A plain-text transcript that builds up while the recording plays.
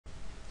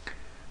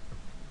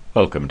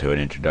Welcome to an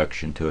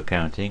introduction to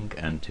accounting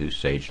and to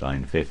Sage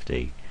Line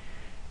 50.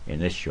 In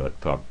this short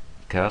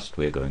podcast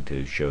we're going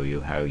to show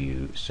you how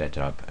you set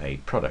up a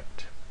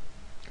product.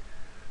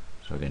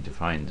 So we're going to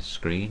find the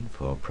screen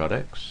for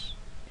products.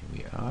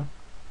 Here we are.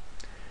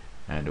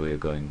 And we're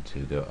going to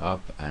go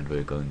up and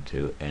we're going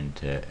to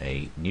enter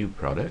a new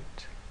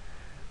product.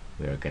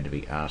 We are going to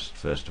be asked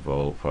first of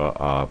all for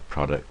our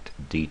product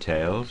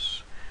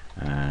details,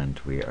 and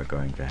we are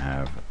going to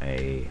have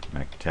a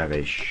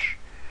McTavish.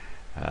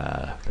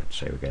 Let's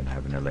say we're going to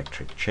have an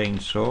electric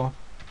chainsaw.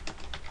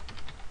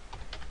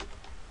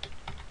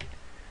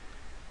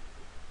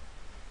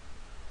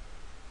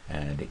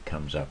 And it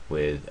comes up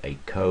with a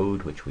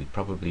code which we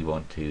probably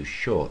want to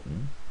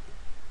shorten.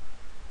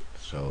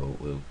 So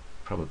we'll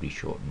probably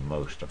shorten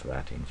most of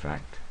that, in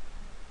fact.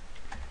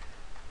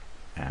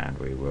 And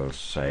we will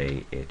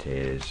say it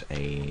is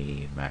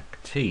a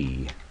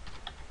McT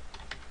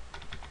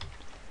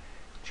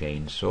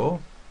chainsaw.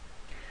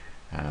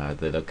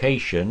 The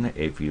location,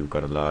 if you've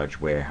got a large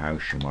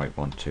warehouse, you might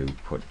want to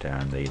put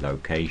down the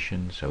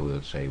location, so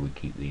we'll say we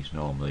keep these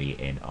normally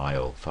in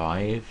aisle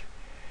 5.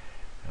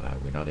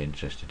 We're not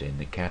interested in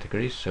the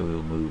categories, so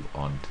we'll move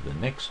on to the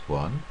next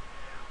one,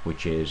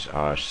 which is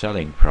our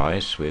selling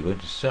price. We're going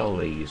to sell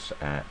these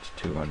at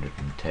 £210.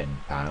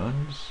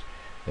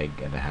 They're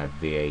going to have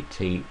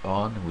VAT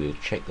on. We'll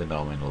check the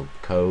nominal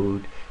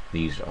code.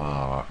 These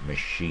are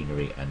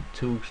machinery and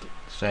tool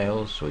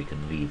sales, so we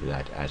can leave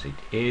that as it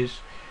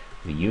is.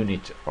 The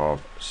unit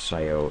of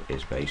sale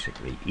is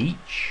basically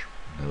each.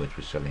 In other words,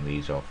 we're selling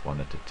these off one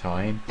at a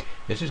time.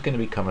 This is going to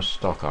become a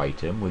stock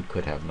item. We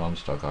could have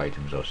non-stock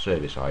items or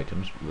service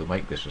items. We'll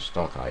make this a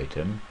stock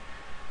item.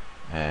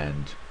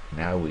 And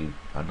now we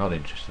are not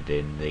interested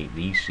in the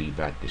EC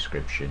VAT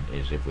description.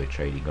 Is if we're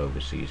trading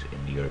overseas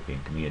in the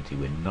European community.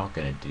 We're not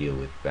going to deal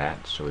with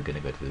that, so we're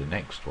going to go to the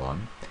next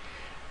one.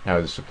 Now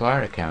the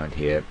supplier account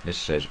here, this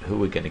says who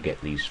we're going to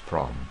get these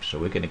from. So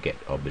we're going to get,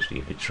 obviously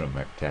if it's from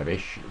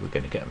McTavish, we're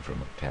going to get them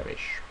from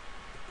McTavish.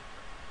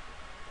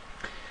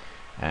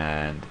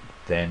 And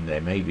then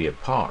there may be a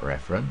part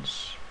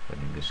reference, but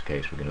in this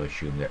case we're going to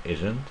assume there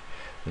isn't.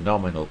 The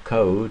nominal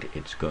code,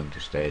 it's going to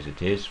stay as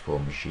it is for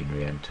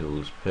machinery and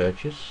tools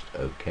purchased.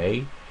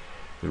 Okay.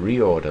 The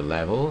reorder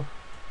level,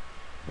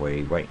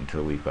 we wait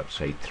until we've got,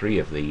 say, 3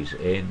 of these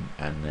in,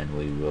 and then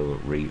we will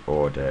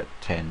reorder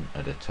 10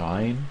 at a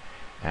time.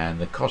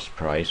 And the cost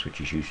price, which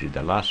is usually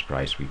the last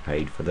price we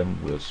paid for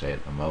them, we'll say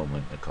at the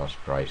moment the cost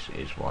price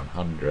is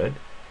 100.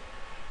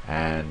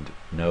 And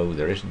no,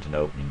 there isn't an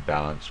opening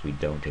balance. We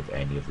don't have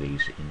any of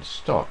these in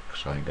stock.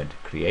 So I'm going to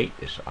create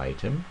this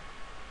item.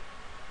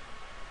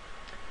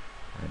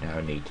 I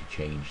now need to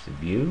change the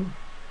view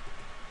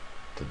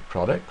to the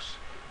products,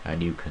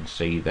 and you can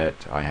see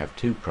that I have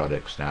 2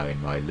 products now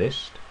in my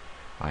list.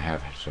 I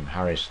have some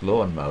Harris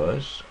lawn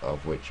mowers,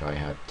 of which I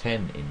have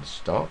 10 in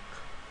stock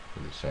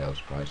with a sales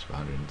price of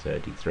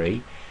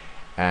 133,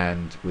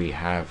 and we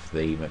have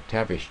the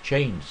McTavish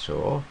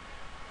chainsaw,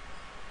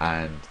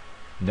 and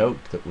note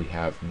that we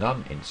have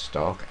none in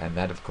stock, and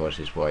that of course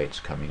is why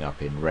it's coming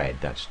up in red.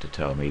 That's to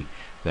tell me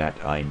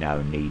that I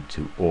now need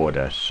to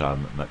order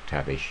some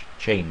McTavish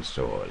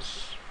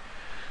chainsaws.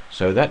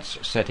 So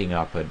that's setting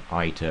up an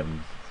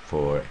item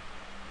for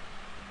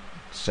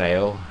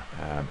sale.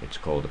 It's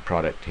called a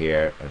product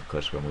here. Of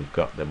course, when we've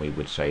got them, we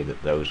would say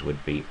that those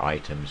would be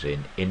items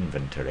in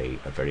inventory.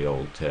 A very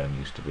old term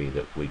used to be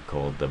that we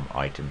called them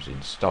items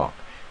in stock,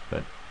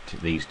 but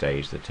these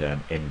days the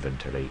term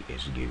inventory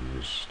is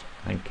used.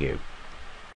 Thank you.